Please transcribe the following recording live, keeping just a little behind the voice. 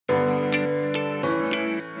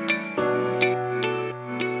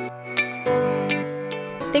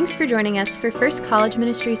Thanks for joining us for First College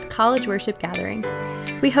Ministry's College Worship Gathering.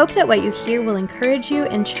 We hope that what you hear will encourage you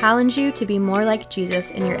and challenge you to be more like Jesus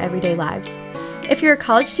in your everyday lives. If you're a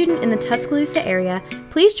college student in the Tuscaloosa area,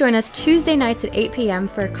 please join us Tuesday nights at 8 p.m.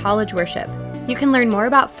 for college worship. You can learn more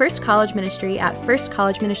about First College Ministry at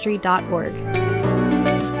firstcollegeministry.org.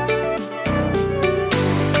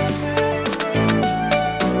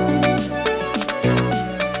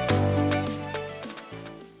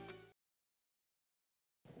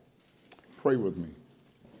 Pray with me.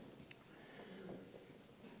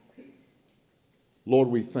 Lord,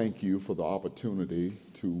 we thank you for the opportunity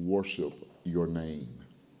to worship your name.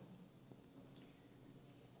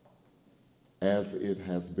 As it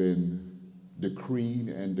has been decreed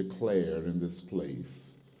and declared in this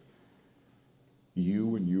place,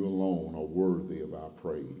 you and you alone are worthy of our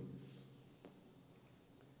praise.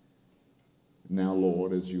 Now,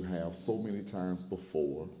 Lord, as you have so many times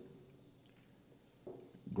before,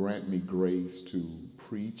 grant me grace to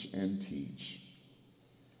preach and teach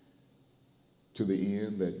to the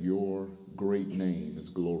end that your great name is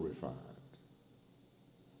glorified.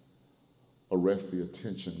 Arrest the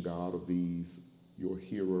attention, God, of these, your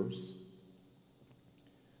hearers,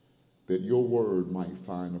 that your word might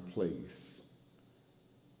find a place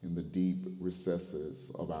in the deep recesses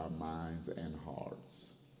of our minds and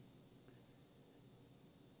hearts.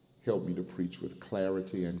 Help me to preach with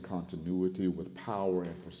clarity and continuity, with power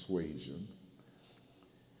and persuasion.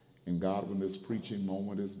 And God, when this preaching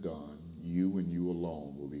moment is done, you and you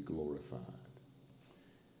alone will be glorified.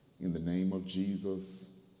 In the name of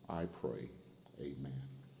Jesus, I pray. Amen.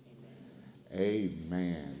 Amen.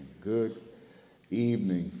 Amen. Good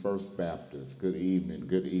evening, First Baptist. Good evening.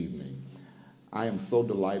 Good evening. I am so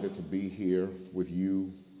delighted to be here with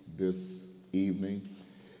you this evening.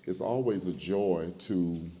 It's always a joy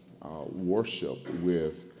to worship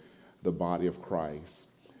with the body of Christ,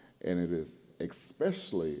 and it is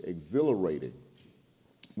especially exhilarating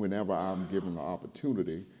whenever I'm given the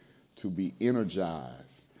opportunity to be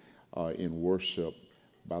energized in worship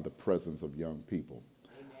by the presence of young people.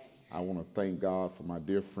 I want to thank God for my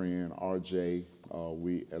dear friend RJ.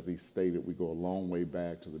 As he stated, we go a long way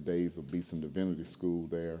back to the days of Beeson Divinity School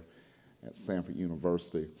there at Samford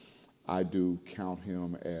University. I do count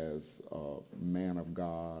him as a man of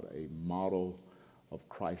God, a model of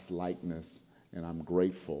Christ-likeness, and I'm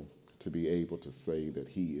grateful to be able to say that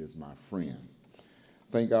he is my friend.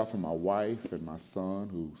 Thank God for my wife and my son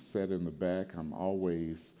who sat in the back. I'm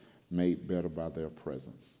always made better by their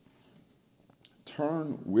presence.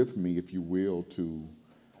 Turn with me, if you will, to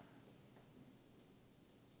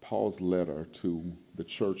Paul's letter to the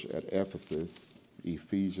church at Ephesus,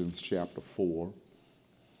 Ephesians chapter 4.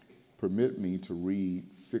 Permit me to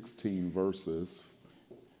read 16 verses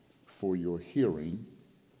for your hearing.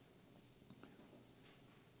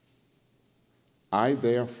 I,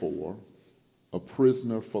 therefore, a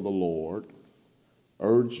prisoner for the Lord,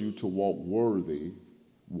 urge you to walk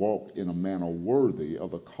in a manner worthy of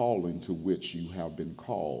the calling to which you have been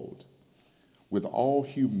called, with all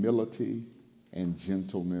humility and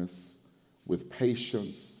gentleness, with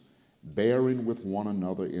patience, bearing with one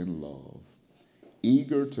another in love,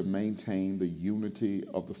 eager to maintain the unity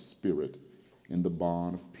of the Spirit in the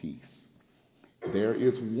bond of peace. There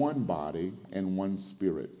is one body and one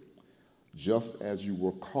Spirit, just as you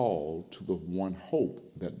were called to the one hope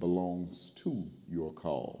that belongs to your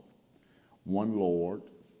call. One Lord,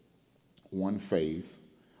 one faith,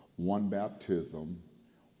 one baptism,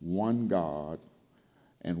 one God,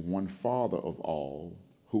 and one Father of all,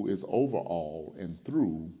 who is over all and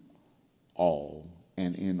through all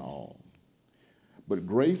and in all. But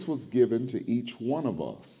grace was given to each one of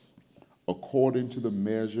us according to the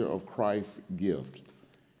measure of Christ's gift.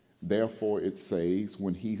 Therefore it says,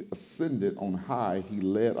 when he ascended on high, he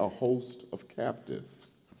led a host of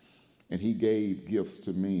captives, and he gave gifts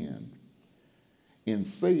to men. In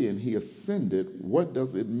saying he ascended, what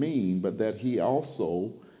does it mean but that he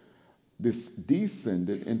also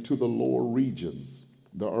descended into the lower regions,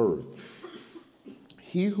 the earth?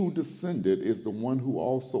 He who descended is the one who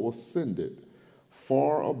also ascended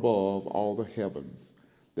far above all the heavens,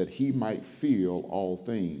 that he might fill all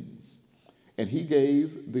things. And he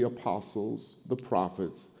gave the apostles, the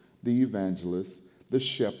prophets, the evangelists, the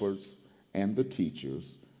shepherds, and the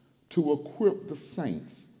teachers to equip the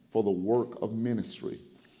saints for the work of ministry,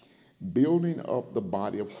 building up the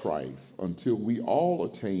body of Christ until we all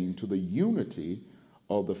attain to the unity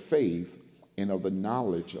of the faith and of the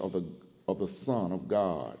knowledge of the Son of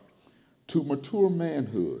God, to mature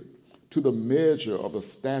manhood, to the measure of the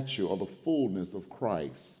stature of the fullness of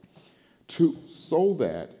Christ, so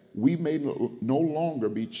that we may no longer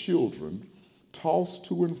be children, tossed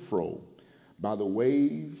to and fro by the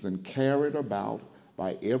waves and carried about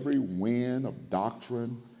by every wind of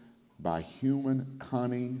doctrine, by human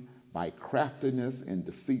cunning, by craftiness and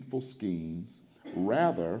deceitful schemes,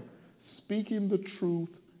 rather speaking the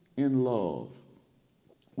truth in love.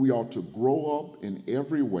 We ought to grow up in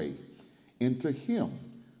every way into him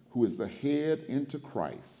who is the head, into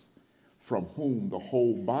Christ, from whom the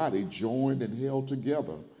whole body, joined and held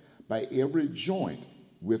together by every joint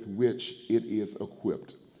with which it is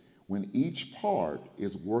equipped, when each part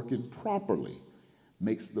is working properly,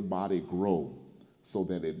 makes the body grow so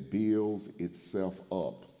that it builds itself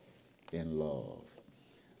up in love.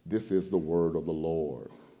 This is the word of the Lord.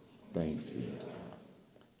 Thanks be to God.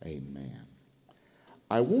 Amen.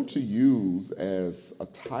 I want to use as a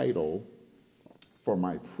title for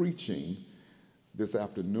my preaching this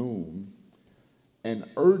afternoon, an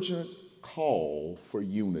urgent call for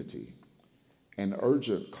unity. An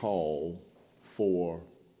urgent call for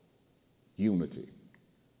unity.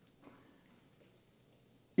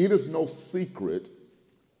 It is no secret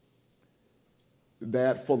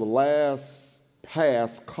that for the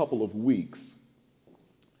past couple of weeks,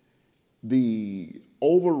 the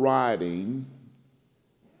overriding,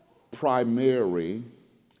 primary,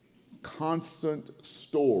 constant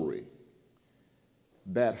story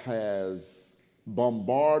that has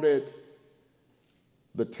bombarded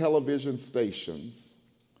the television stations,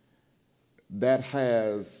 that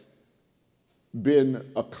has been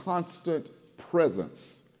a constant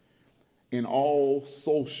presence in all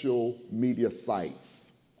social media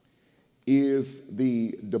sites, is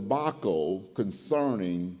the debacle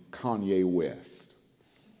concerning Kanye West.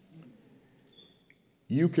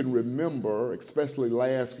 You can remember, especially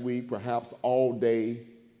last week, perhaps all day,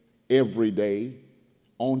 every day,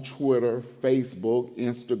 on Twitter, Facebook,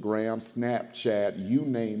 Instagram, Snapchat, you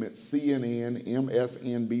name it, CNN,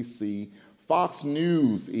 MSNBC, Fox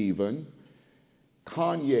News even,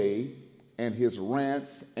 Kanye and his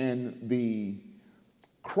rants and the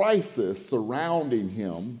crisis surrounding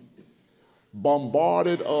him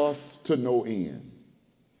bombarded us to no end.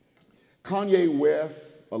 Kanye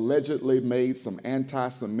West allegedly made some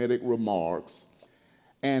anti-Semitic remarks,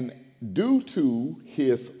 and due to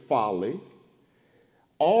his folly,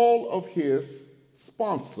 all of his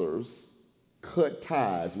sponsors cut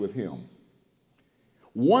ties with him.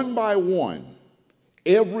 One by one,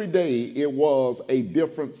 every day it was a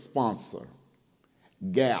different sponsor.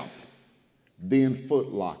 Gap, then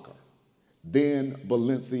Foot Locker, then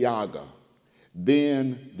Balenciaga,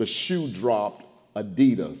 then the shoe dropped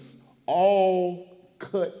Adidas. All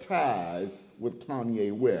cut ties with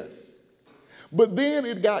Kanye West. But then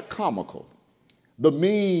it got comical. The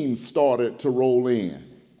memes started to roll in,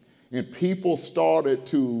 and people started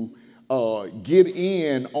to get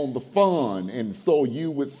in on the fun. And so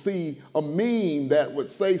you would see a meme that would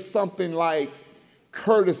say something like,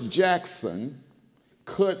 Curtis Jackson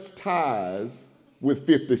cuts ties with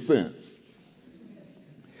 50 cents.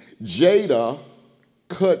 Jada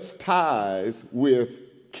cuts ties with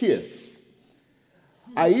Kiss.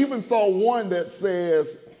 I even saw one that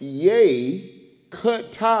says, Ye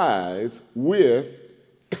cut ties with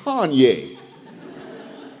Kanye.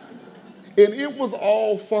 And it was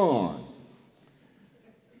all fun.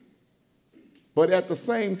 But at the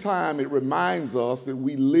same time, it reminds us that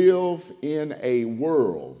we live in a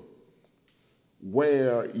world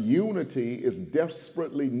where unity is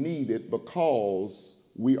desperately needed because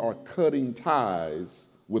we are cutting ties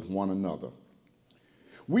with one another.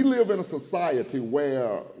 We live in a society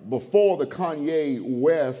where before the Kanye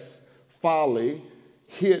West folly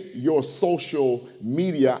hit your social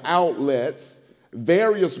media outlets,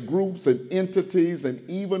 various groups and entities and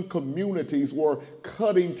even communities were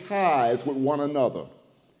cutting ties with one another.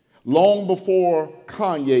 Long before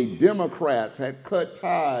Kanye, Democrats had cut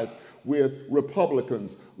ties with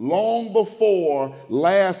Republicans. Long before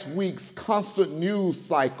last week's constant news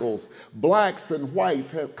cycles, blacks and whites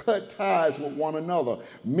have cut ties with one another.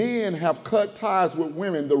 Men have cut ties with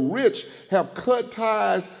women. The rich have cut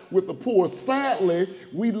ties with the poor. Sadly,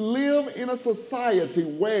 we live in a society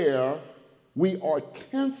where we are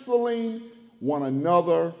canceling one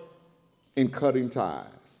another and cutting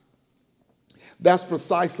ties. That's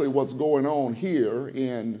precisely what's going on here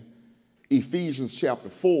in Ephesians chapter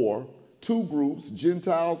 4. Two groups,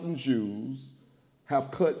 Gentiles and Jews,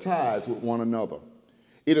 have cut ties with one another.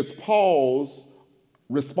 It is Paul's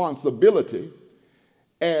responsibility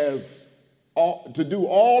to do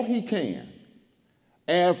all he can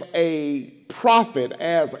as a prophet,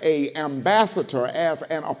 as an ambassador, as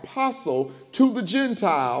an apostle to the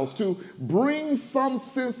Gentiles to bring some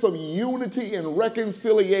sense of unity and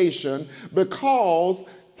reconciliation, because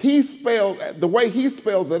the way he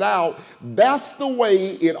spells it out, that's the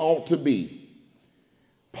way it ought to be.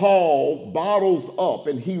 Paul bottles up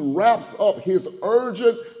and he wraps up his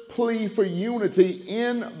urgent plea for unity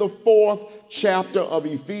in the 4th chapter of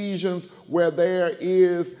Ephesians, where there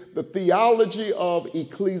is the theology of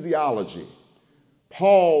ecclesiology.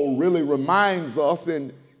 Paul really reminds us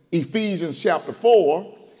in Ephesians chapter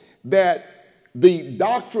 4 that the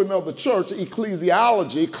doctrine of the church,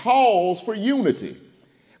 ecclesiology, calls for unity.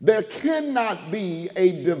 There cannot be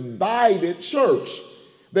a divided church.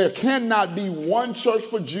 There cannot be one church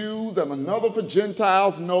for Jews and another for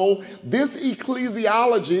Gentiles. No, this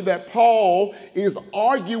ecclesiology that Paul is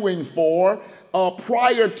arguing for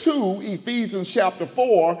prior to Ephesians chapter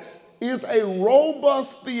 4 is a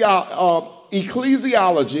robust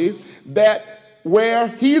ecclesiology where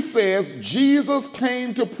he says Jesus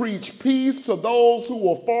came to preach peace to those who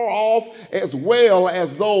are far off as well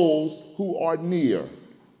as those who are near.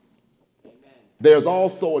 There's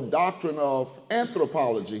also a doctrine of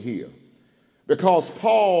anthropology here, because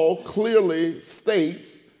Paul clearly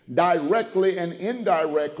states directly and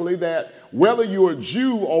indirectly that whether you're a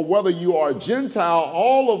Jew or whether you are a Gentile,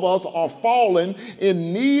 all of us are fallen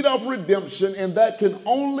in need of redemption, and that can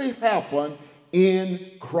only happen in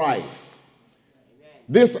Christ.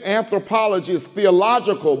 This anthropology is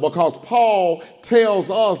theological because Paul tells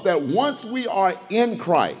us that once we are in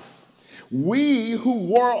Christ, we who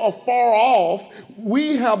were afar off,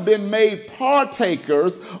 we have been made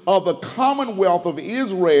partakers of the commonwealth of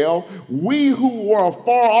Israel. We who were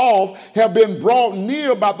afar off have been brought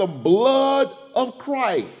near by the blood of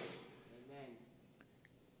Christ. Amen.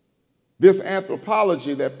 This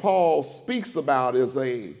anthropology that Paul speaks about is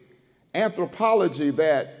an anthropology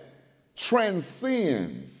that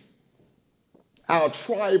transcends our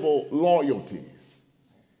tribal loyalties.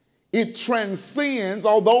 It transcends,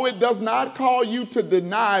 although it does not call you to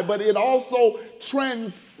deny, but it also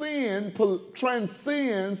transcends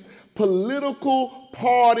political,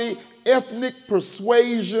 party, ethnic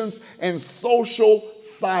persuasions, and social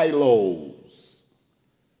silos.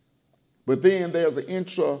 But then there's an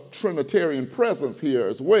intra-Trinitarian presence here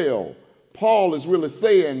as well. Paul is really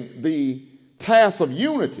saying the task of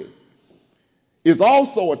unity is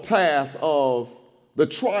also a task of the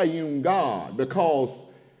triune God, because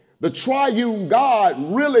the triune God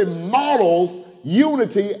really models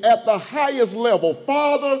unity at the highest level: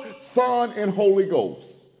 Father, Son, and Holy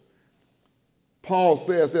Ghost. Paul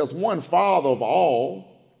says there's one Father of all,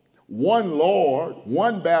 one Lord,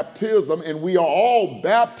 one baptism, and we are all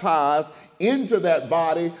baptized into that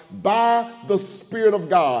body by the Spirit of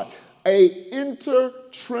God. An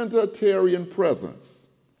inter-Trinitarian presence.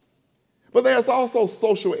 But there's also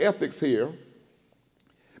social ethics here,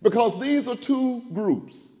 because these are two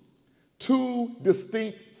groups, two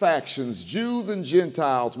distinct factions, Jews and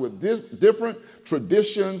Gentiles, with different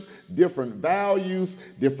traditions, different values,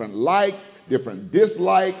 different likes, different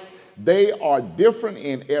dislikes. They are different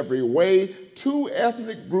in every way. Two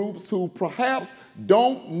ethnic groups who perhaps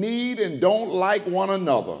don't need and don't like one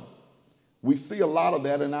another. We see a lot of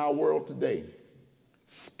that in our world today.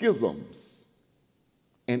 Schisms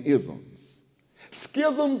and isms.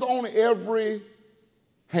 Schisms on every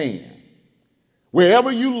hand.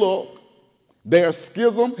 Wherever you look, there's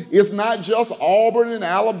schism. It's not just Auburn and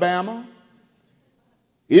Alabama.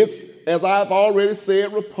 It's, as I've already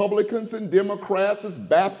said, Republicans and Democrats. It's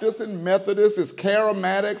Baptists and Methodists. It's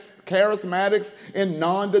charismatics and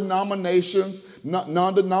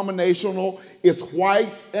non-denominational. It's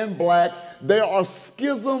whites and blacks. There are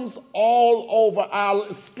schisms all over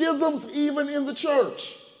our, schisms even in the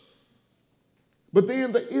church. But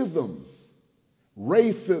then the isms,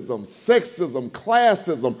 racism, sexism,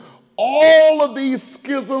 classism, all of these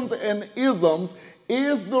schisms and isms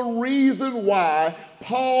is the reason why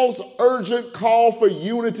Paul's urgent call for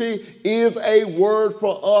unity is a word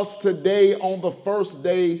for us today on the first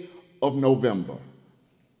day of November.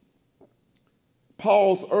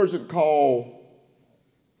 Paul's urgent call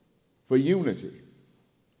for unity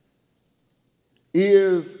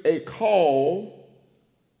is a call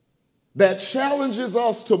that challenges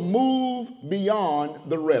us to move beyond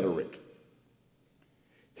the rhetoric.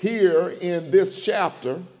 Here in this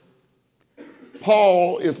chapter,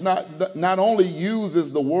 Paul is not only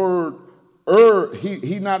uses the word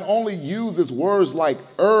he not only uses words like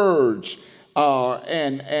urge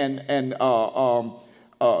and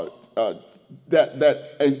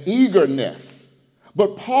eagerness,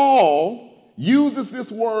 but Paul uses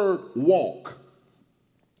this word walk.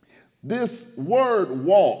 This word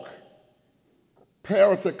walk,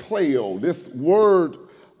 paratakleo, this word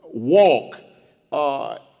walk,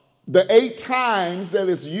 the 8 times that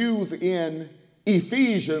it's used in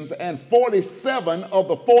Ephesians, and 47 of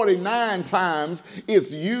the 49 times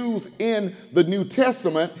it's used in the New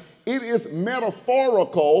Testament, it is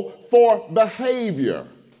metaphorical for behavior.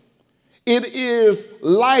 It is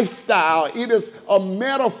lifestyle. It is a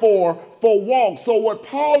metaphor for walk. So what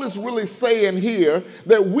Paul is really saying here,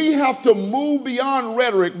 that we have to move beyond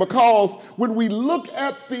rhetoric, because when we look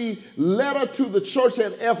at the letter to the church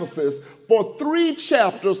at Ephesus, for 3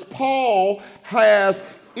 chapters, Paul has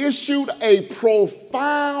issued a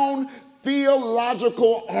profound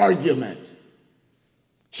theological argument.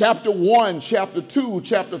 Chapter 1, chapter 2,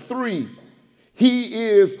 chapter 3, he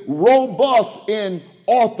is robust in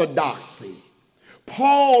orthodoxy.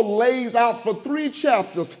 Paul lays out for 3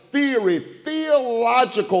 chapters theory,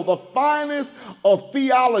 theological. The finest of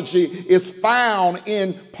theology is found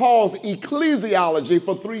in Paul's ecclesiology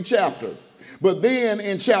for 3 chapters. But then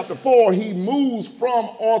in chapter 4, he moves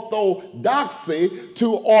from orthodoxy to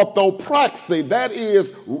orthopraxy. That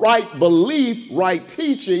is right belief, right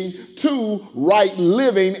teaching, to right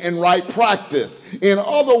living and right practice. In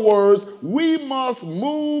other words, we must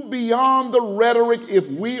move beyond the rhetoric if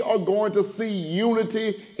we are going to see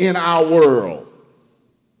unity in our world.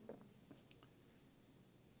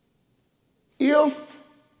 If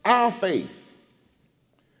our faith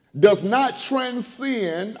does not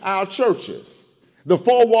transcend our churches, the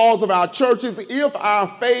 4 walls of our churches, if our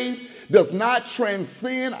faith does not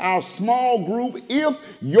transcend our small group, if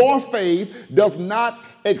your faith does not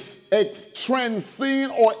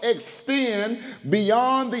transcend or extend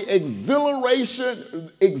beyond the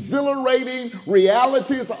exhilarating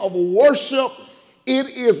realities of worship, it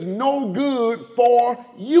is no good for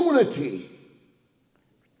unity.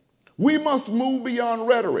 We must move beyond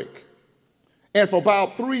rhetoric. And for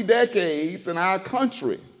about 3 decades in our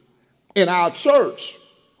country, in our church,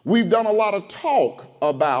 we've done a lot of talk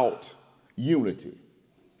about unity.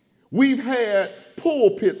 We've had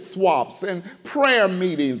pulpit swaps and prayer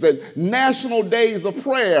meetings and national days of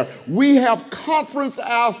prayer. We have conferenced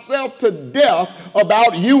ourselves to death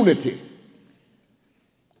about unity.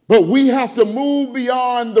 But we have to move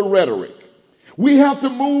beyond the rhetoric. We have to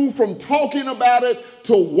move from talking about it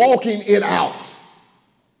to walking it out.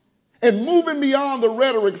 And moving beyond the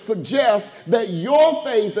rhetoric suggests that your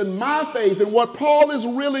faith and my faith, and what Paul is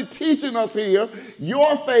really teaching us here,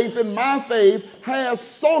 your faith and my faith has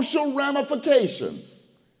social ramifications.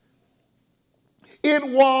 It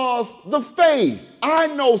was the faith. I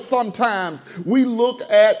know sometimes we look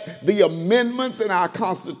at the amendments in our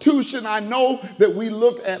Constitution. I know that we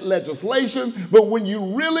look at legislation, but when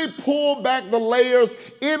you really pull back the layers,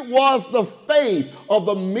 it was the faith of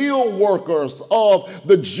the mill workers, of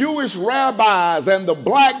the Jewish rabbis and the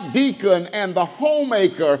black deacon and the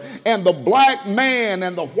homemaker and the black man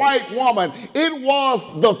and the white woman. It was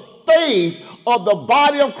the faith of the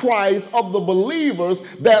body of Christ, of the believers,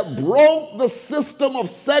 that broke the system of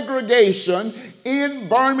segregation in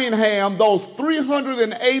Birmingham those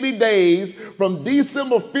 380 days from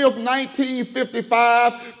December 5th,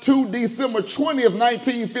 1955 to December 20th,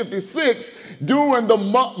 1956 during the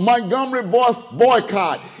Montgomery bus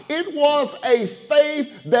boycott. It was a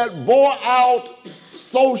faith that bore out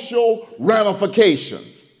social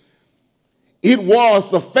ramifications. It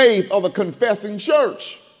was the faith of the confessing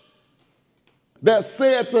church that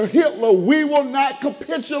said to Hitler, we will not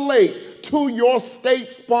capitulate to your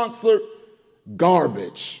state-sponsored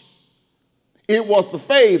garbage. It was the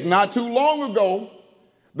faith not too long ago,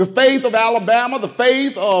 the faith of Alabama, the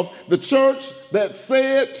faith of the church that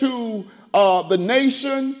said to the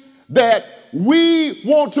nation that we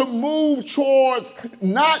want to move towards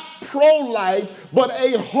not pro-life, but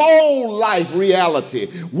a whole life reality.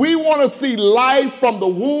 We want to see life from the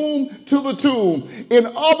womb to the tomb. In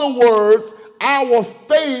other words, our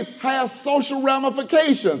faith has social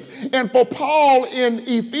ramifications. And for Paul in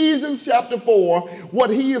Ephesians chapter 4,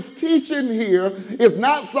 what he is teaching here is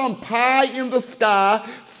not some pie in the sky,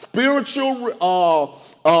 spiritual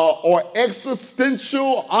or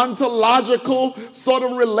existential, ontological sort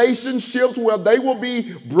of relationships where they will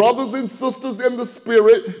be brothers and sisters in the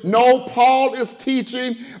spirit. No, Paul is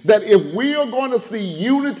teaching that if we are going to see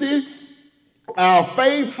unity, our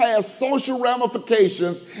faith has social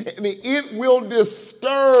ramifications, and it will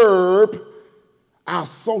disturb our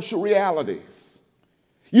social realities.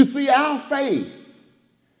 You see, our faith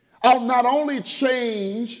ought not only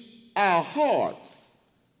change our hearts,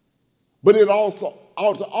 but it also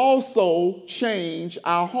ought to also change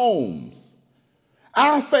our homes.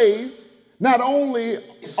 Our faith not only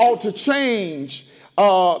ought to change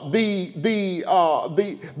the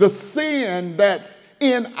sin that's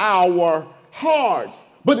in our hearts,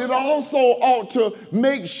 but it also ought to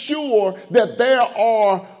make sure that there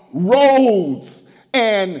are roads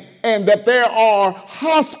and that there are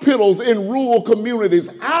hospitals in rural communities,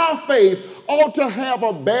 our faith ought to have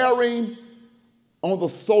a bearing on the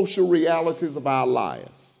social realities of our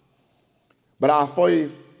lives. But our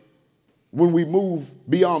faith, when we move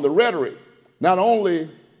beyond the rhetoric, not only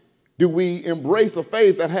do we embrace a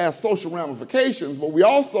faith that has social ramifications, but we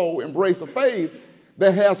also embrace a faith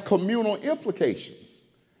that has communal implications.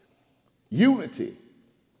 Unity.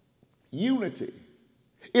 Unity.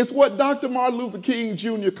 It's what Dr. Martin Luther King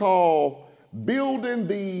Jr. called building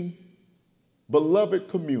the beloved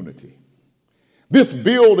community. This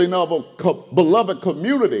building of a beloved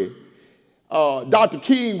community, Dr.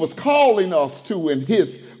 King was calling us to, and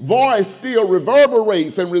his voice still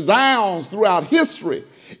reverberates and resounds throughout history.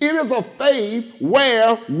 It is a faith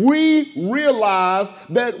where we realize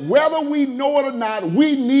that whether we know it or not,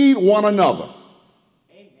 we need one another.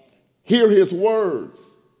 Amen. Hear his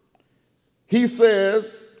words. He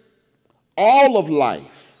says, all of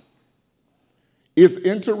life is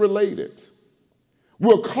interrelated.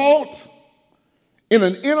 We're caught in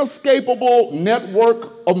an inescapable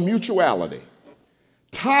network of mutuality,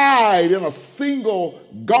 tied in a single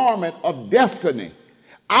garment of destiny.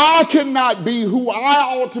 I cannot be who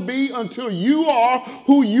I ought to be until you are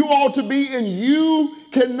who you ought to be, and you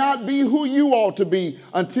cannot be who you ought to be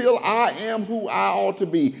until I am who I ought to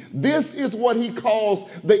be. This is what he calls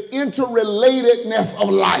the interrelatedness of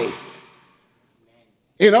life.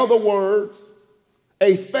 In other words,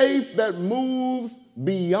 a faith that moves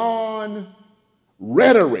beyond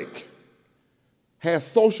rhetoric has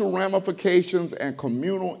social ramifications and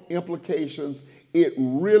communal implications. It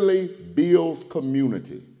really builds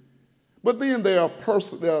community. But then there's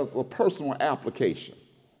a personal application.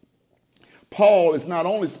 Paul is not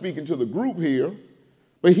only speaking to the group here,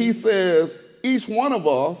 but he says each one of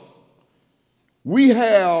us, we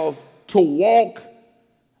have to walk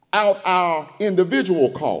out our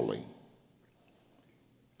individual calling.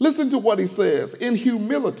 Listen to what he says: in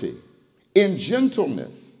humility, in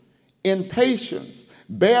gentleness, in patience,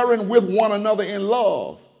 bearing with one another in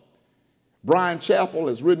love. Brian Chappell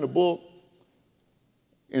has written a book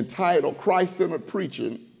entitled Christ-Centered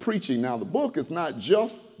Preaching. Now, the book is not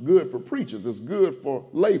just good for preachers, it's good for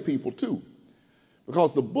lay people too.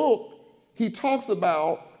 Because the book, he talks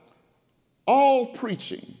about all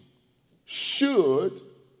preaching should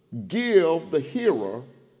give the hearer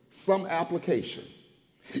some application.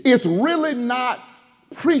 It's really not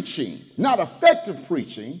preaching, not effective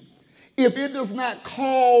preaching, if it does not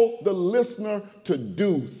call the listener to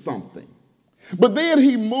do something. But then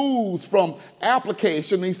he moves from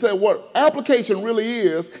application. He said what application really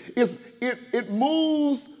is it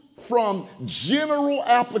moves from general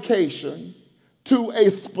application to a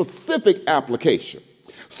specific application.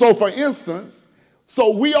 So for instance,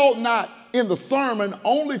 we ought not in the sermon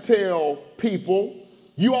only tell people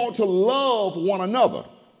you ought to love one another.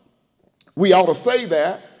 We ought to say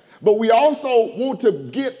that, but we also want to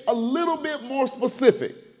get a little bit more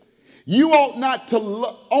specific. You ought not to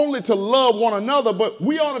only to love one another, but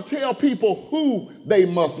we ought to tell people who they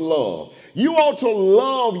must love. You ought to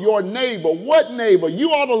love your neighbor. What neighbor? You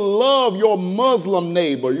ought to love your Muslim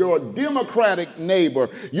neighbor, your Democratic neighbor,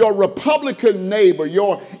 your Republican neighbor,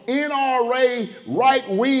 your NRA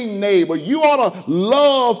right-wing neighbor. You ought to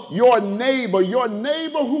love your neighbor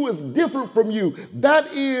who is different from you.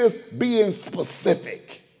 That is being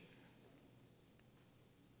specific.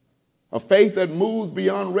 A faith that moves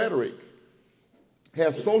beyond rhetoric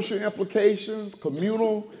has social implications,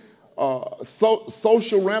 communal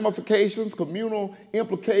social ramifications, communal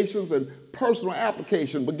implications, and personal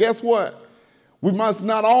application. But guess what? We must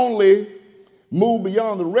not only move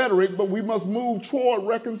beyond the rhetoric, but we must move toward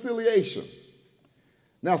reconciliation.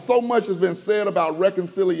 Now, so much has been said about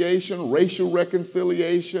reconciliation, racial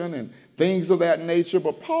reconciliation, and things of that nature,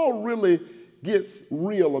 but Paul really gets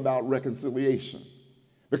real about reconciliation.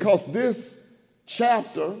 Because this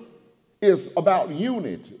chapter is about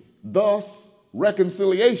unity, thus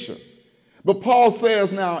reconciliation. But Paul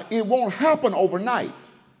says now it won't happen overnight.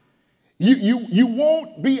 You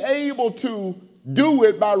won't be able to do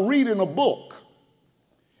it by reading a book.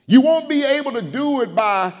 You won't be able to do it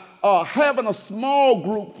by having a small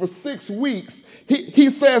group for 6 weeks. He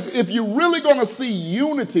says if you're really going to see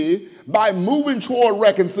unity by moving toward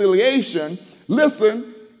reconciliation,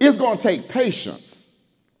 listen, it's going to take patience.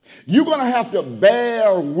 You're going to have to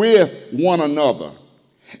bear with one another.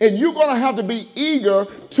 And you're going to have to be eager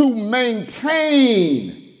to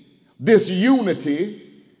maintain this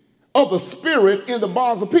unity of the Spirit in the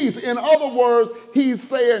bonds of peace. In other words, he's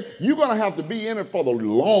saying you're going to have to be in it for the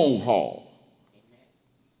long haul.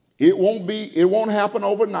 It won't happen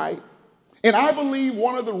overnight. And I believe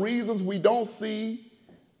one of the reasons we don't see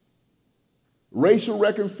racial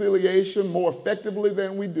reconciliation more effectively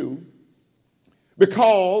than we do,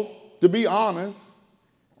 because, to be honest,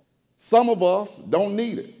 some of us don't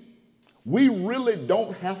need it. We really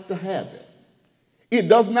don't have to have it.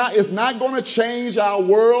 It's not going to change our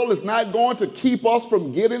world. It's not going to keep us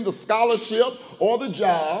from getting the scholarship or the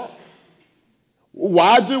job.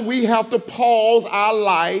 Why do we have to pause our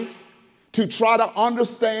life to try to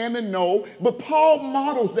understand and know? But Paul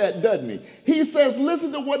models that, doesn't he? He says,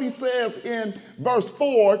 listen to what he says in verse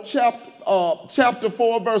 4, chapter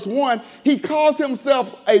 4, verse 1. He calls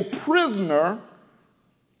himself a prisoner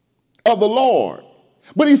of the Lord.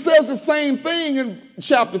 But he says the same thing in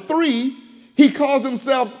chapter 3. He calls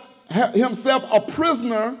himself a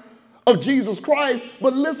prisoner of Jesus Christ.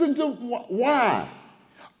 But listen to why.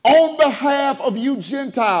 On behalf of you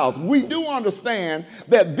Gentiles. We do understand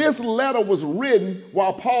that this letter was written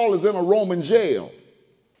while Paul is in a Roman jail.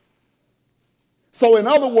 So in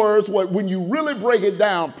other words, when you really break it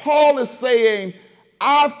down, Paul is saying,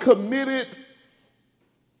 I've committed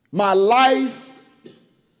my life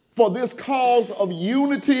for this cause of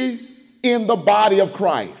unity in the body of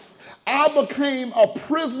Christ. I became a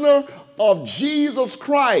prisoner of Jesus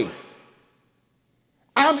Christ.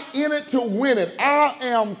 I'm in it to win it. I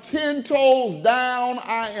am 10 toes down.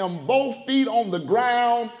 I am both feet on the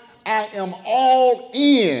ground. I am all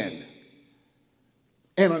in.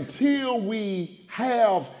 And until we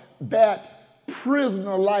have that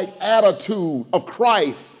prisoner-like attitude of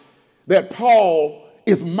Christ that Paul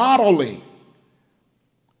is modeling,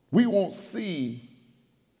 we won't see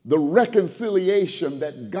the reconciliation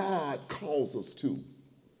that God calls us to.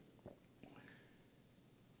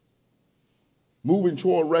 Moving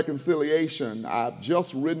toward reconciliation, I've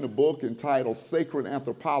just written a book entitled Sacred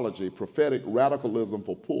Anthropology, Prophetic Radicalism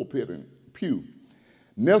for Pulpit and Pew.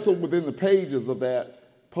 Nestled within the pages of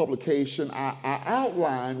that publication, I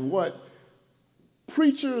outline what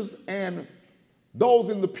preachers and those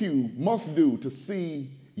in the pew must do to see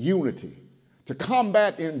unity, to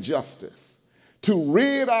combat injustice, to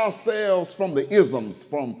rid ourselves from the isms,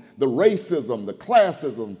 from the racism, the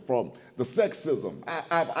classism, from the sexism.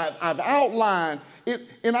 I've outlined it,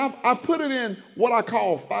 and I've put it in what I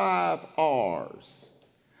call 5 R's.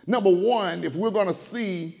 Number 1, if we're going to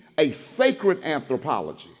see a sacred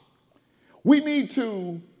anthropology, we need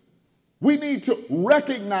to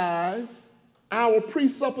recognize our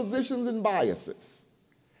presuppositions and biases.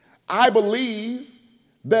 I believe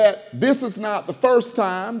that this is not the first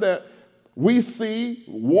time that we see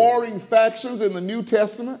warring factions in the New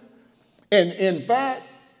Testament. And in fact,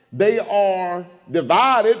 they are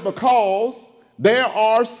divided because there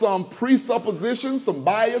are some presuppositions, some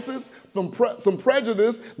biases, some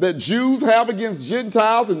prejudice that Jews have against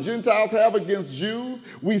Gentiles and Gentiles have against Jews.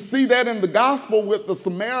 We see that in the gospel with the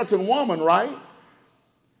Samaritan woman, right?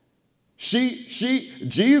 She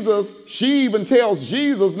even tells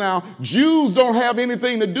Jesus, now, Jews don't have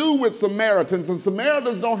anything to do with Samaritans, and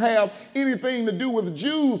Samaritans don't have anything to do with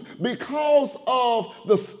Jews because of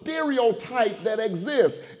the stereotype that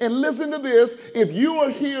exists. And listen to this, if you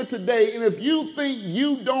are here today and if you think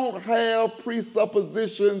you don't have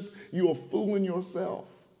presuppositions, you are fooling yourself.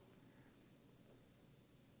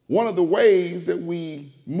 One of the ways that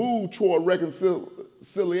we move toward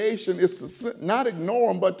reconciliation is to not ignore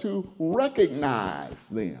them, but to recognize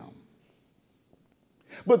them.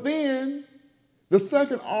 But then the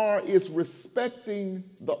second R is respecting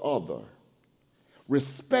the other.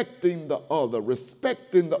 Respecting the other,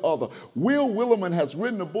 respecting the other. Will Willimon has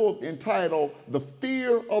written a book entitled The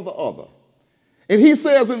Fear of the Other. And he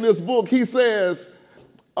says in this book, he says,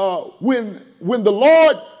 when the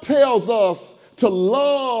Lord tells us to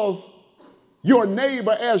love your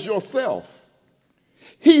neighbor as yourself,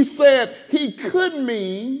 he said he could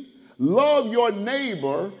mean love your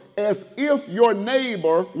neighbor as if your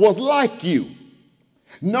neighbor was like you.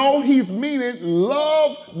 No, he's meaning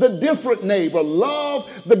love the different neighbor, love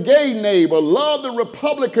the gay neighbor, love the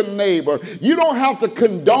Republican neighbor. You don't have to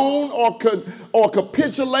condone or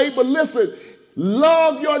capitulate, but listen,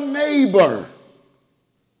 love your neighbor.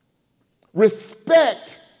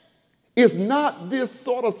 Respect is not this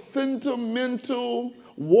sort of sentimental,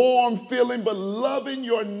 warm feeling, but loving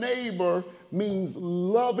your neighbor means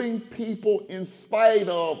loving people in spite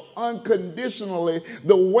of, unconditionally,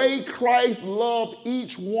 the way Christ loved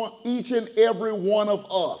each and every one of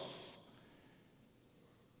us.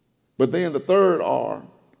 But then the third R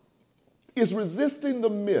is resisting the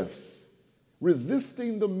myths.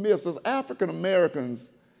 Resisting the myths. As African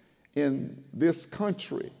Americans in this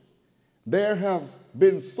country, there have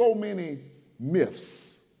been so many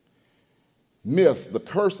myths. myths, the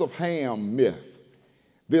curse of Ham myth,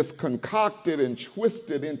 this concocted and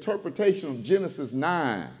twisted interpretation of Genesis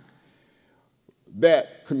 9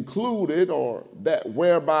 that concluded, or that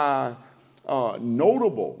whereby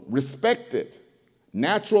notable, respected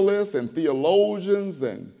naturalists and theologians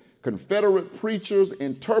and Confederate preachers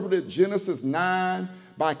interpreted Genesis 9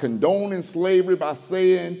 by condoning slavery, by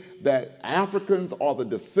saying that Africans are the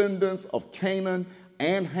descendants of Canaan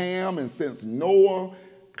and Ham, and since Noah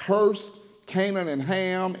cursed Canaan and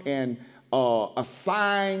Ham and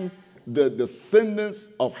assigned the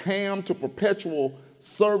descendants of Ham to perpetual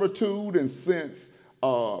servitude, and since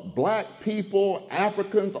black people,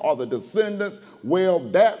 Africans, are the descendants, well,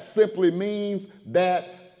 that simply means that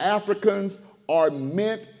Africans are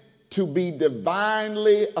meant to be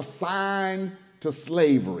divinely assigned to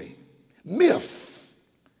slavery. Myths.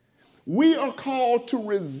 We are called to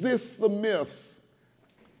resist the myths.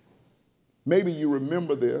 Maybe you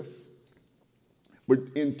remember this, but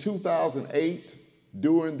in 2008,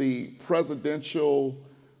 during the presidential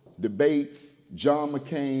debates, John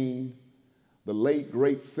McCain, the late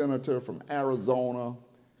great senator from Arizona,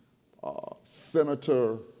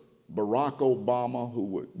 Senator Barack Obama, who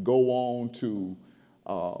would go on to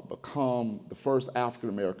become the first African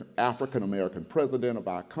American president of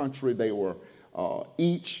our country. They were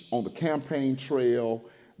each on the campaign trail.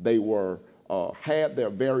 They were had their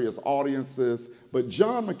various audiences, but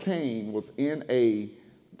John McCain was in a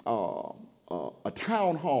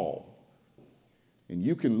town hall. And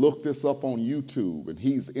you can look this up on YouTube, and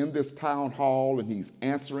he's in this town hall and he's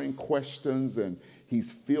answering questions and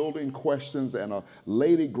he's fielding questions, and a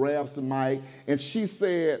lady grabs the mic and she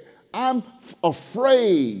said, "I'm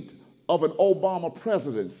afraid of an Obama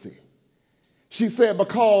presidency." She said,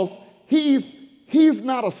 because he's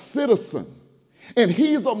not a citizen, and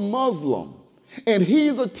he's a Muslim, and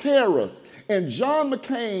he's a terrorist. And John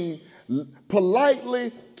McCain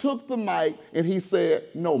politely took the mic and he said,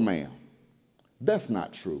 "No, ma'am. That's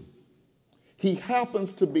not true. He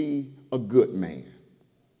happens to be a good man,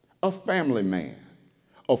 a family man,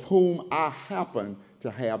 of whom I happen to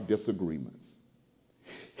have disagreements."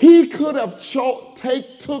 He could have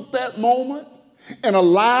took that moment and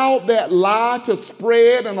allowed that lie to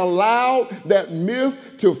spread and allowed that myth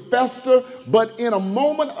to fester, but in a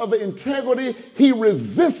moment of integrity, he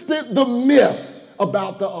resisted the myth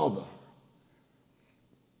about the other.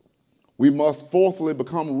 We must fourthly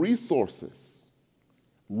become resources.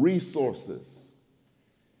 Resources.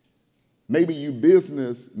 Maybe you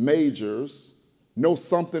business majors know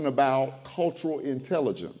something about cultural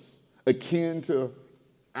intelligence, akin to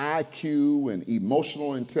IQ and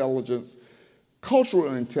emotional intelligence.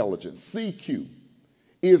 Cultural intelligence, CQ,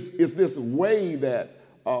 is this way that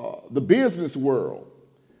the business world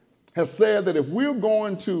has said that if we're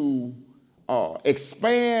going to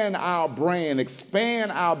expand our brand,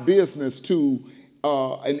 expand our business to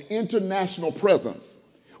an international presence,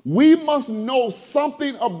 we must know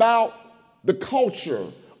something about the culture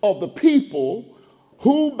of the people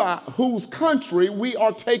whose country we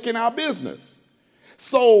are taking our business.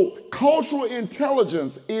 So cultural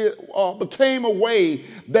intelligence became a way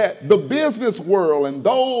that the business world and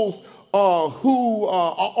those who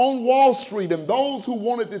are on Wall Street and those who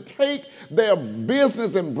wanted to take their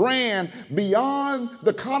business and brand beyond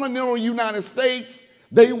the continental United States,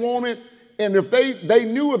 they wanted, and if they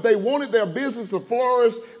knew if they wanted their business to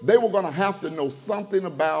flourish, they were going to have to know something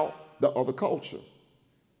about the other culture.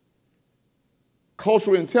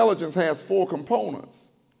 Cultural intelligence has 4 components.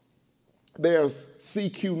 There's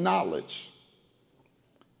CQ knowledge.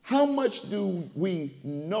 How much do we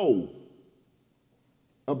know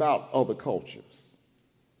about other cultures?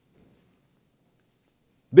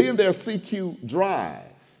 Then there's CQ drive.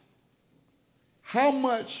 How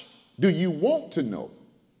much do you want to know?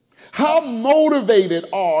 How motivated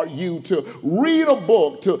are you to read a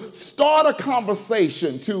book, to start a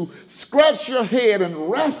conversation, to scratch your head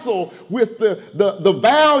and wrestle with the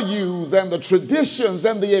values and the traditions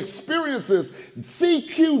and the experiences?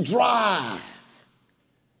 CQ drive.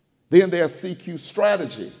 Then there's CQ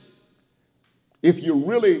strategy. If you're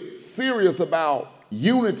really serious about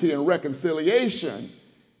unity and reconciliation,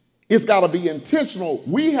 it's got to be intentional.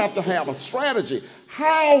 We have to have a strategy.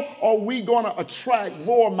 How are we going to attract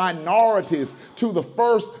more minorities to the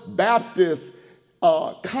First Baptist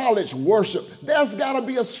college worship? There's got to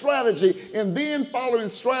be a strategy. And then following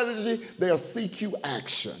strategy, there's CQ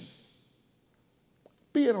action.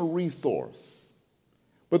 Being a resource.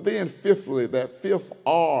 But then fifthly, that 5th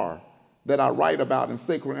R that I write about in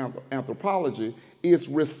sacred anthropology is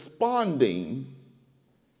responding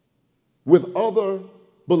with other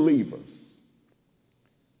believers.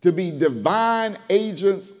 to be divine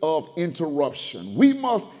agents of interruption. We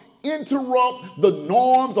must interrupt the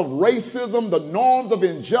norms of racism, the norms of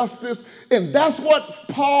injustice, and that's what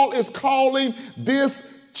Paul is calling this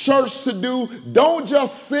church to do. Don't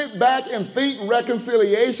just sit back and think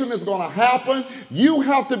reconciliation is going to happen. You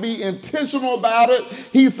have to be intentional about it.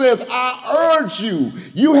 He says, I urge you.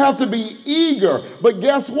 You have to be eager. But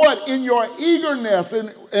guess what? In your eagerness,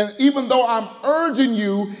 and even though I'm urging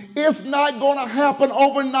you, it's not going to happen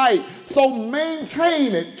overnight. So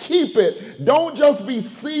maintain it. Keep it. Don't just be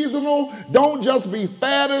seasonal. Don't just be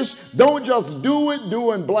faddish. Don't just do it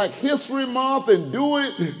during Black History Month and do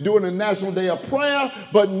it during the National Day of Prayer.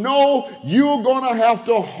 But no, you're going to have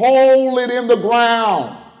to hold it in the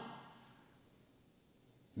ground.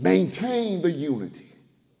 Maintain the unity.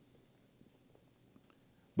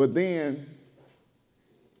 But then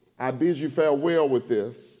I bid you farewell with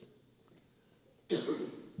this.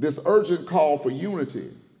 This urgent call for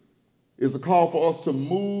unity is a call for us to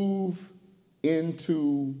move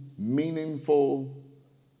into meaningful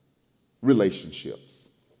relationships.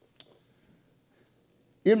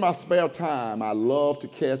 In my spare time, I love to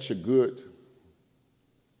catch a good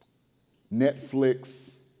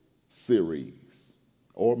Netflix series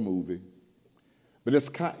or movie. But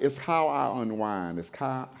it's how I unwind. It's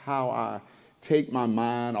how I take my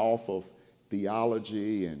mind off of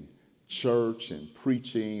theology and church and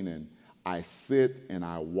preaching, and I sit and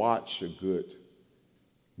I watch a good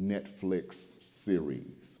Netflix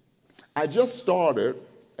series. I just started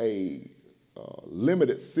a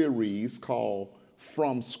limited series called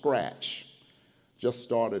From Scratch. Just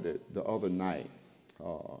started it the other night.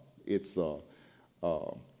 It's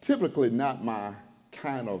typically not my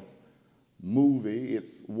kind of movie.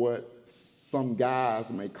 It's what some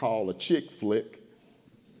guys may call a chick flick.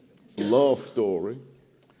 It's a love story,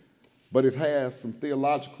 but it has some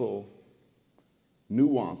theological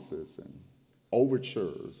nuances and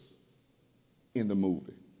overtures in the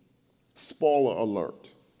movie. Spoiler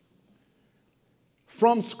alert.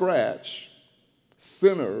 From Scratch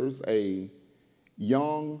centers a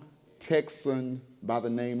young Texan by the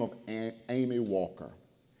name of Amy Walker.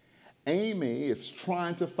 Amy is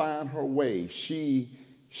trying to find her way. She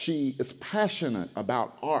is passionate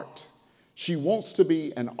about art. She wants to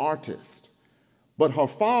be an artist. But her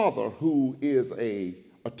father, who is an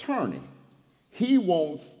attorney, he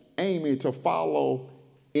wants Amy to follow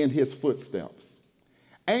in his footsteps.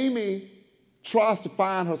 Amy tries to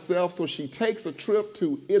find herself, so she takes a trip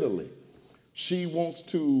to Italy. She wants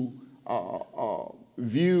to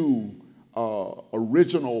view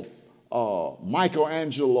original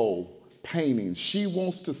Michelangelo paintings. She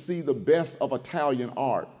wants to see the best of Italian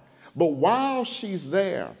art. But while she's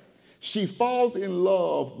there, she falls in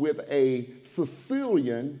love with a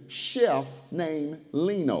Sicilian chef named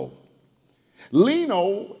Lino.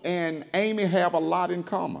 Lino and Amy have a lot in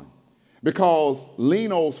common because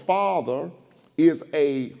Lino's father is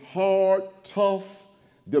a hard, tough,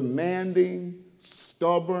 demanding,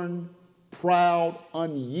 stubborn, proud,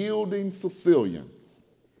 unyielding Sicilian.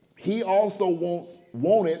 He also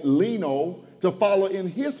wanted Lino to follow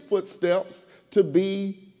in his footsteps to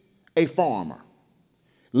be a farmer.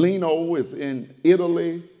 Lino is in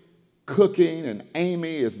Italy cooking, and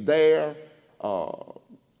Amy is there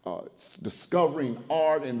discovering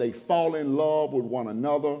art, and they fall in love with one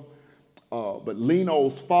another. But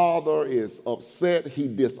Lino's father is upset. He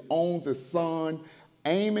disowns his son.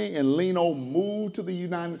 Amy and Lino move to the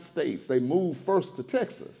United States. They move first to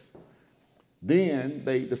Texas. Then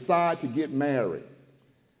they decide to get married.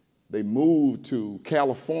 They move to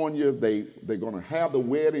California. They're going to have the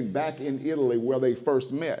wedding back in Italy where they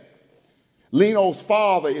first met. Lino's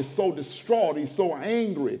father is so distraught, he's so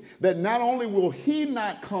angry that not only will he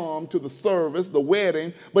not come to the service, the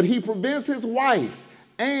wedding, but he prevents his wife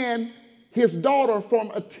and his daughter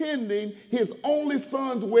from attending his only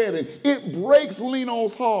son's wedding. It breaks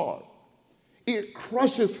Lino's heart. It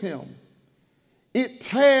crushes him. It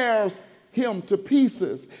tears him to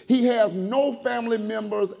pieces. He has no family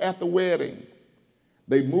members at the wedding.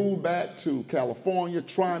 They move back to California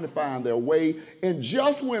trying to find their way. And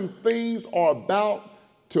just when things are about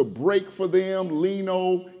to break for them,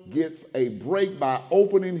 Lino gets a break by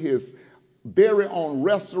opening his very own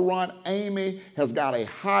restaurant. Amy has got a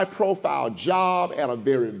high-profile job at a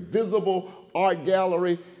very visible art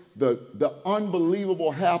gallery. The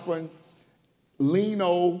unbelievable happened.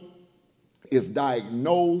 Lino is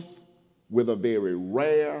diagnosed with a very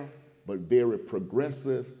rare but very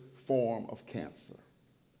progressive form of cancer.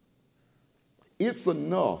 It's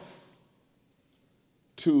enough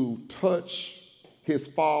to touch his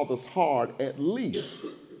father's heart, at least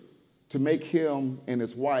to make him and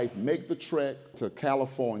his wife make the trek to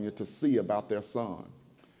California to see about their son.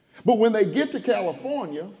 But when they get to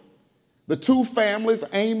California, the two families,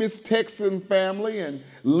 Amy's Texan family and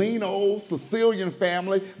Leno's Sicilian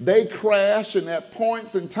family, they crash, and at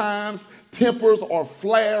points and times, tempers are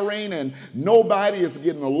flaring and nobody is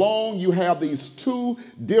getting along. You have these two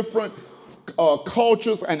different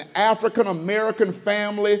cultures, an African-American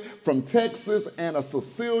family from Texas and a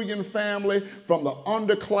Sicilian family from the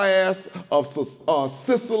underclass of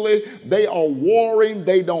Sicily. They are warring.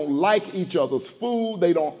 They don't like each other's food.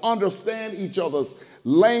 They don't understand each other's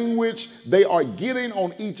language. They are getting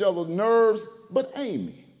on each other's nerves. But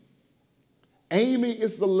Amy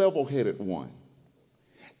is the level-headed one.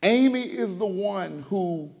 Amy is the one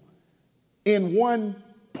who, in one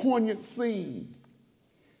poignant scene,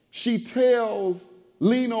 she tells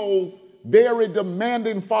Leno's very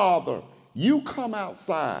demanding father, "You come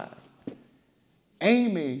outside."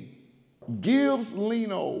 Amy gives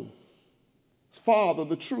Leno's father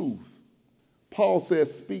the truth. Paul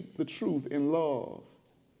says, speak the truth in love.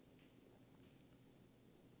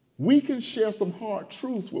 We can share some hard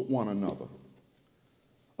truths with one another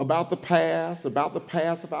about the past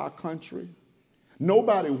of our country.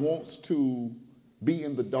 Nobody wants to be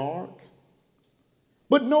in the dark.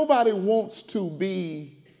 But nobody wants to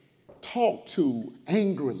be talked to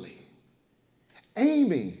angrily.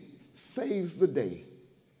 Amy saves the day.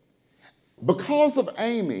 Because of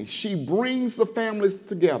Amy, she brings the families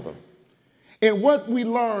together. And what we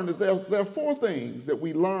learned is there are four things that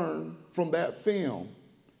we learn from that film.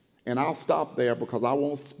 And I'll stop there because I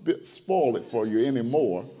won't spoil it for you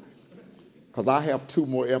anymore, because I have 2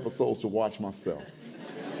 more episodes to watch myself.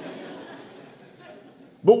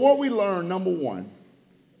 But what we learned, number one,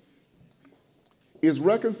 is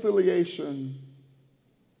reconciliation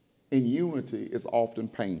and unity is often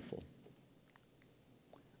painful.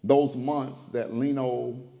 Those months that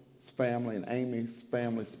Leno's family and Amy's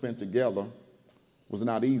family spent together was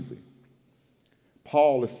not easy.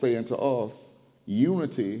 Paul is saying to us,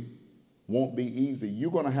 unity won't be easy.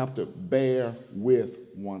 You're going to have to bear with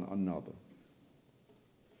one another.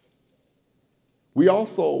 We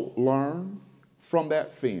also learn from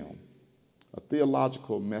that film, a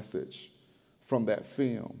theological message from that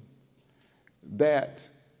film, that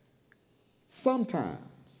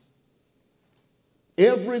sometimes,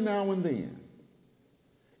 every now and then,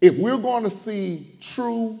 if we're going to see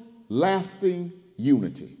true, lasting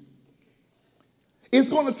unity, it's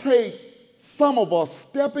going to take some of us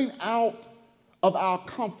stepping out of our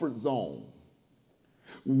comfort zone,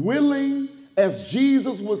 willing, as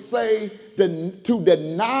Jesus would say, to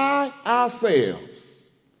deny ourselves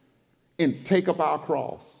and take up our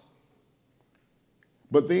cross.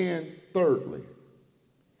 But then, thirdly,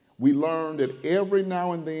 we learn that every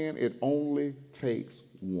now and then it only takes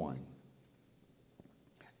one.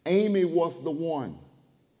 Amy was the one.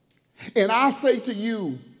 And I say to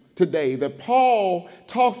you today that Paul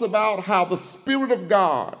talks about how the Spirit of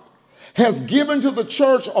God has given to the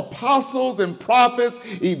church apostles and prophets,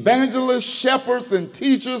 evangelists, shepherds, and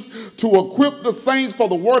teachers to equip the saints for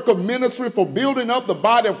the work of ministry, for building up the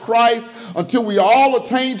body of Christ until we all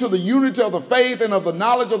attain to the unity of the faith and of the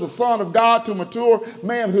knowledge of the Son of God, to mature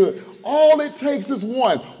manhood. All it takes is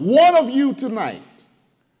one. One of you tonight,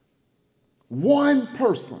 one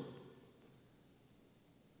person,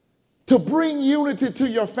 to bring unity to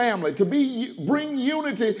your family, to bring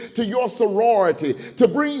unity to your sorority, to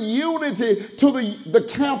bring unity to the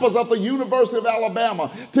campus of the University of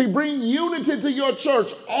Alabama, to bring unity to your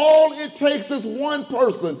church. All it takes is one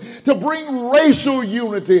person to bring racial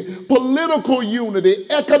unity, political unity,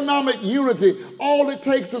 economic unity. All it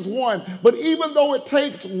takes is one. But even though it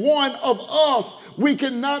takes one of us, we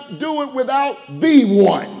cannot do it without the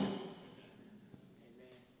one.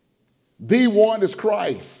 The one is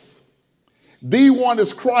Christ. The one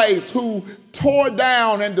is Christ, who tore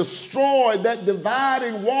down and destroyed that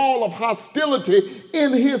dividing wall of hostility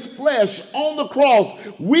in his flesh on the cross.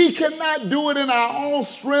 We cannot do it in our own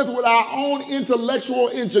strength with our own intellectual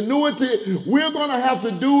ingenuity. We're going to have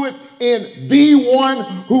to do it in the one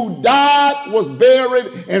who died, was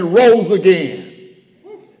buried, and rose again.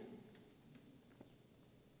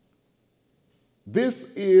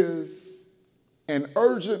 This is an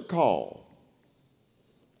urgent call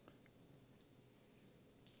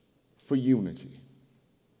for unity.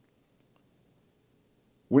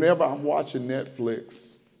 Whenever I'm watching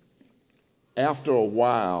Netflix, after a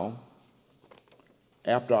while,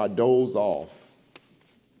 after I doze off,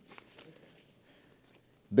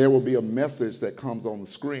 there will be a message that comes on the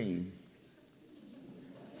screen.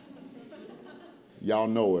 Y'all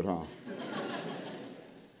know it, huh?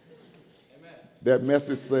 That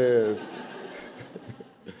message says,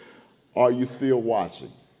 are you still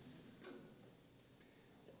watching?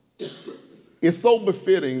 It's so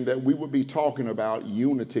befitting that we would be talking about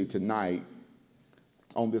unity tonight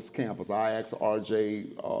on this campus. I asked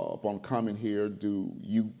RJ upon coming here, do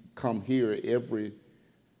you come here every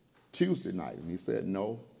Tuesday night? And he said,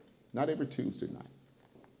 no, not every Tuesday night.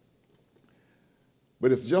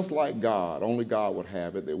 But it's just like God, only God would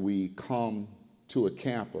have it, that we come to a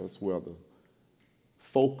campus where the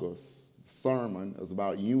focus, the sermon is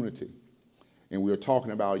about unity. And we were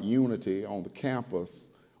talking about unity on the campus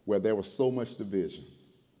where there was so much division,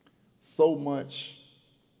 so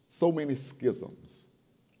many schisms,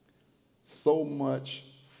 so much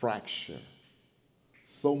fracture,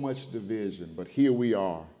 so much division. But here we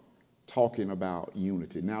are talking about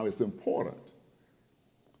unity. Now it's important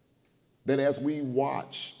that as we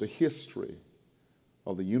watch the history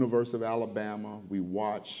of the University of Alabama, we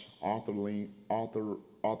watch Arthurine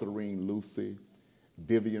Lucy,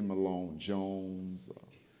 Vivian Malone Jones,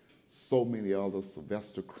 so many others,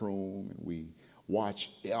 Sylvester Croom, and we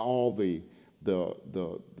watch all the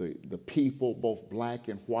people, both black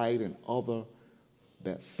and white and other,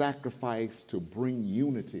 that sacrifice to bring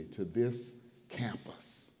unity to this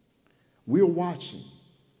campus. We're watching.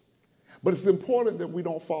 But it's important that we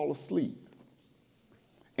don't fall asleep.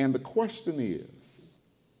 And the question is,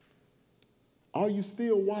 are you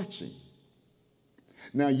still watching?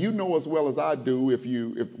 Now, you know as well as I do, if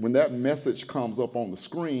when that message comes up on the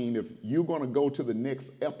screen, if you're going to go to the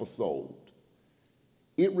next episode,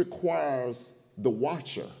 it requires the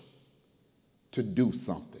watcher to do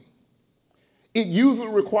something. It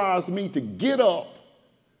usually requires me to get up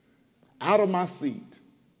out of my seat,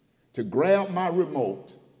 to grab my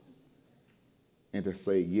remote, and to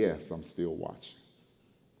say, yes, I'm still watching.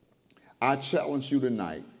 I challenge you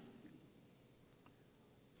tonight,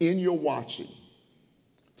 in your watching,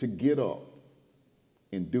 to get up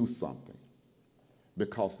and do something,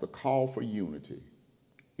 because the call for unity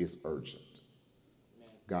is urgent.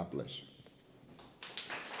 God bless you.